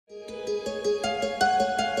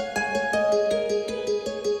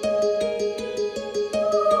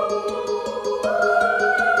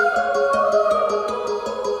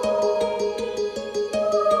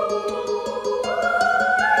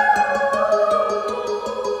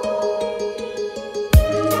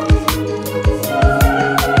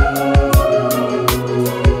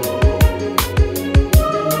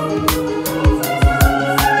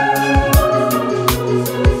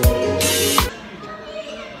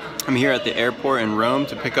I'm here at the airport in Rome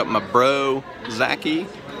to pick up my bro, Zachy.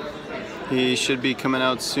 He should be coming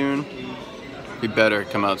out soon. He better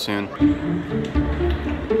come out soon.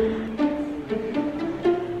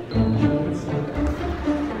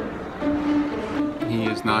 He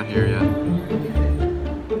is not here yet.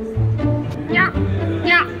 Yeah,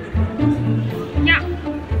 yeah, yeah,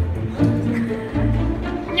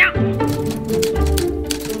 yeah.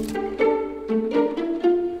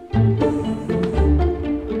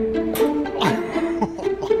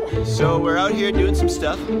 So we're out here doing some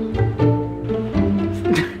stuff.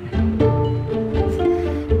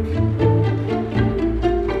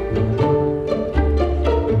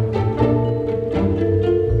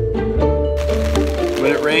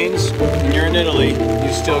 When it rains and you're in Italy,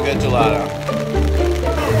 you still get gelato.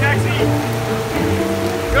 Oh, taxi!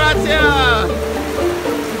 Grazie!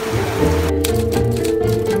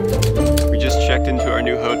 We just checked into our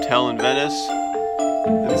new hotel in Venice.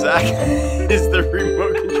 And Zach is the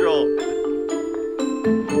remote control.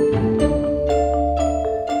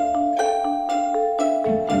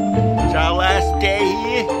 It's our last day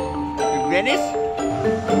here in Venice.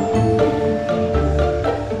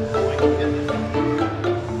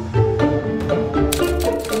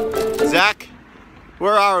 Zach,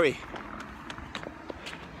 where are we?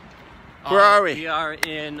 Where are we? We are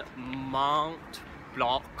in Mont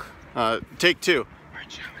Blanc. Take two. We're in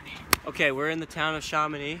Chamonix. Okay, we're in the town of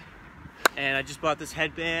Chamonix, and I just bought this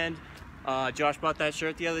headband. Josh bought that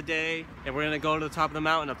shirt the other day, and we're gonna go to the top of the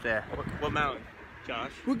mountain up there. What mountain,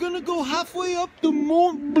 Josh? We're gonna go halfway up the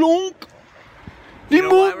Mont Blanc. You know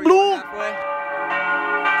why we're going halfway?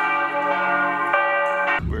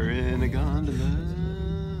 We're in a gondola.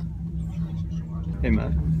 Hey,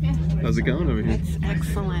 Matt. How's it going over here? It's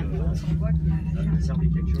excellent.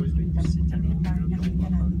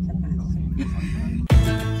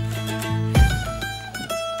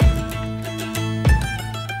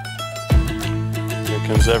 Here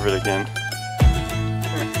comes Everett again.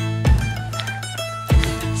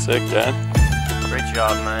 Sick, Dad. Great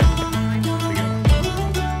job, man.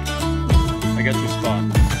 I got your spot.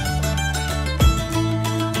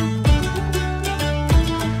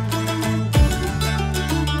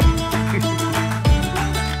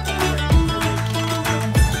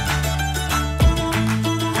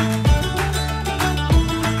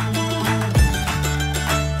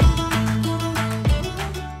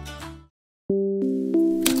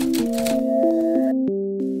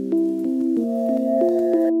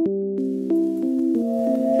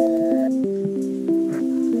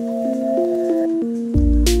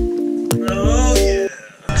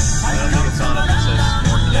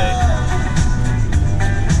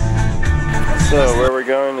 So where we're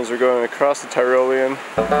going is we're going across the Tyrolean,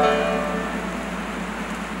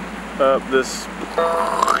 up this,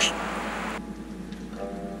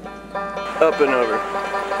 up and over,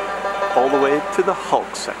 all the way to the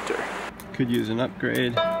Hulk sector. Could use an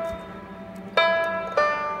upgrade.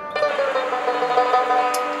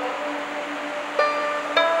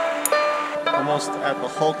 Almost at the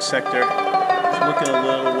Hulk sector. It's looking a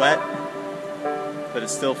little wet, but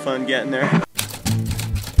it's still fun getting there.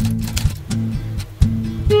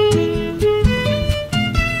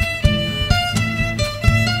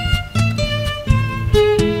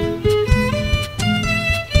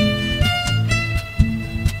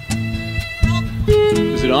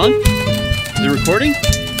 Is it on? Is it recording?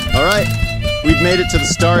 All right, we've made it to the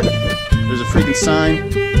start. There's a freaking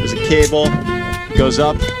sign, there's a cable, it goes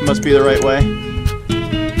up, must be the right way.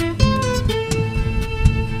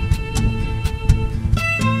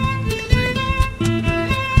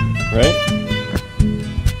 Right?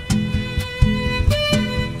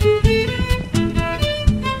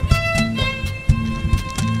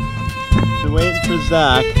 I'm waiting for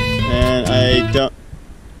Zach, and I don't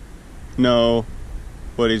know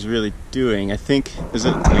what he's really doing. I think, is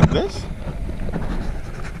it like this?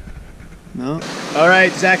 No?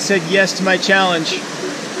 Alright, Zach said yes to my challenge.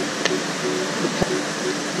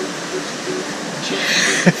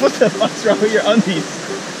 What the fuck's wrong with your undies?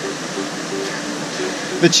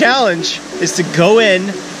 The challenge is to go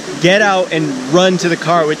in, get out, and run to the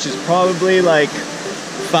car, which is probably like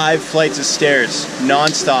 5 flights of stairs,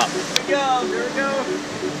 non-stop. Here we go, here we go.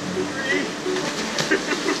 3, 2, 1.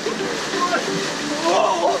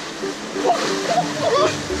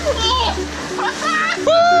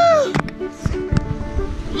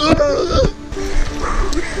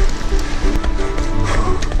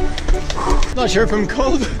 Not sure if I'm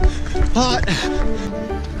cold, hot.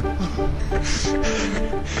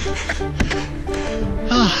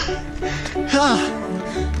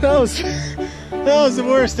 That was the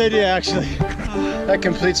worst idea, actually. That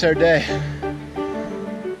completes our day.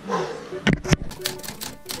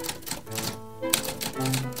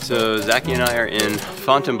 So Zachy and I are in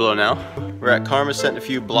Fontainebleau now. We're at Karma setting a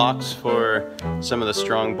few blocks for some of the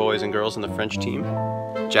strong boys and girls in the French team.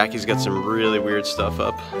 Jackie's got some really weird stuff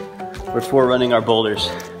up. We're forerunning our boulders.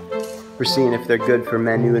 We're seeing if they're good for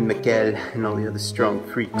Manu and Mikel and all the other strong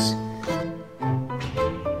freaks.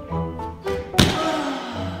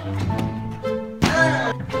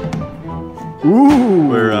 Ooh!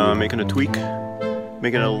 We're making a tweak,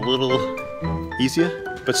 making it a little easier,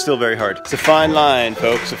 but still very hard. It's a fine line,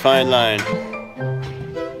 folks, a fine line.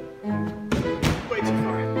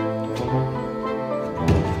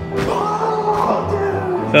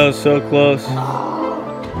 That was so close.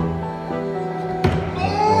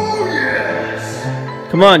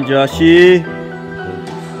 Come on, Joshy.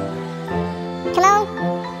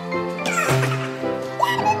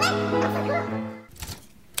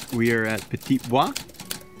 We are at Petit Bois,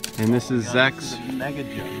 and this is Zach's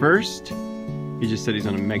first. He just said he's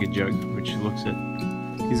on a mega jug, which looks it.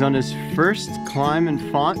 He's on his first climb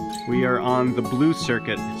in Font. We are on the blue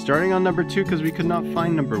circuit, starting on number 2 because we could not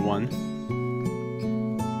find number 1.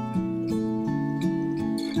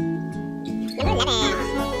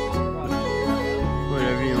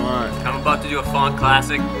 Whatever you want. I'm about to do a Font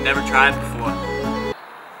classic, never tried before.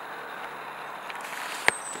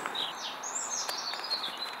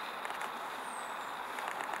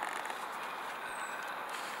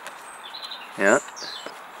 Yeah.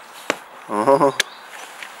 Oh.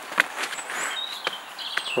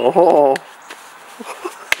 Oh.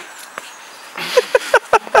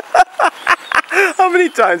 How many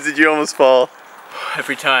times did you almost fall?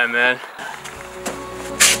 Every time, man.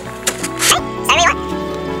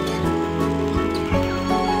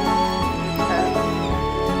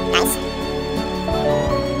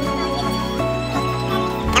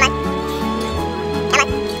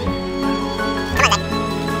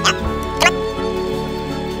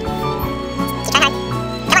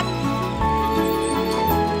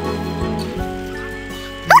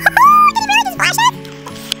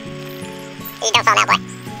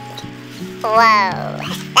 Whoa,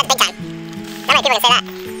 that's big time. Not many people can say that.